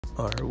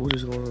Alright, what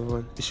is going on,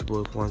 everyone? It's your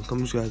boy Juan,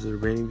 coming to you guys with a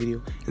brand new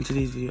video. In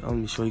today's video, I'm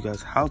going to show you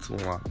guys how to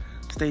unlock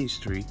Stage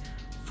 3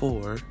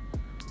 for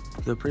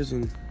the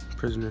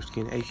prisoner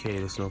skin, aka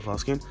the Snowfall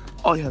skin.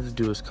 All you have to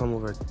do is come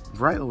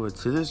right over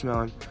to this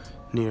mountain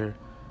near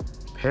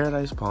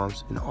Paradise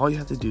Palms, and all you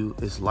have to do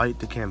is light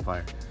the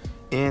campfire.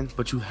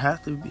 But you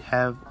have to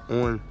have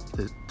on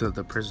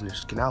the prisoner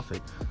skin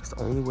outfit. It's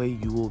the only way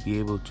you will be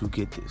able to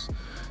get this.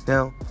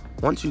 Now,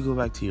 once you go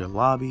back to your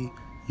lobby,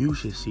 you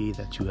should see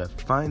that you have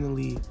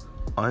finally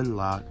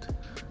unlocked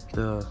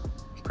the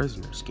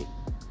prisoner skin,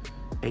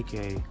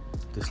 aka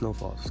the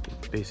Snowfall skin.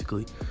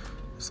 Basically,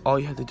 that's all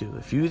you have to do.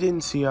 If you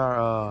didn't see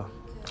our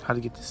how to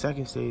get the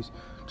second stage,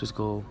 just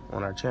go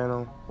on our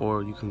channel,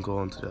 or you can go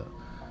onto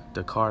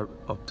the card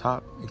up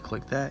top and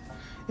click that.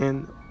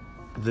 And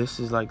this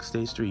is like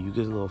stage 3. You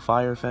get a little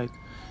fire effect,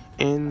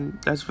 and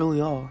that's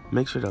really all.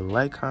 Make sure to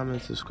like,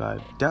 comment,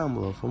 subscribe down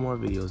below for more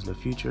videos in the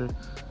future.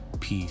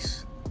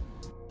 Peace.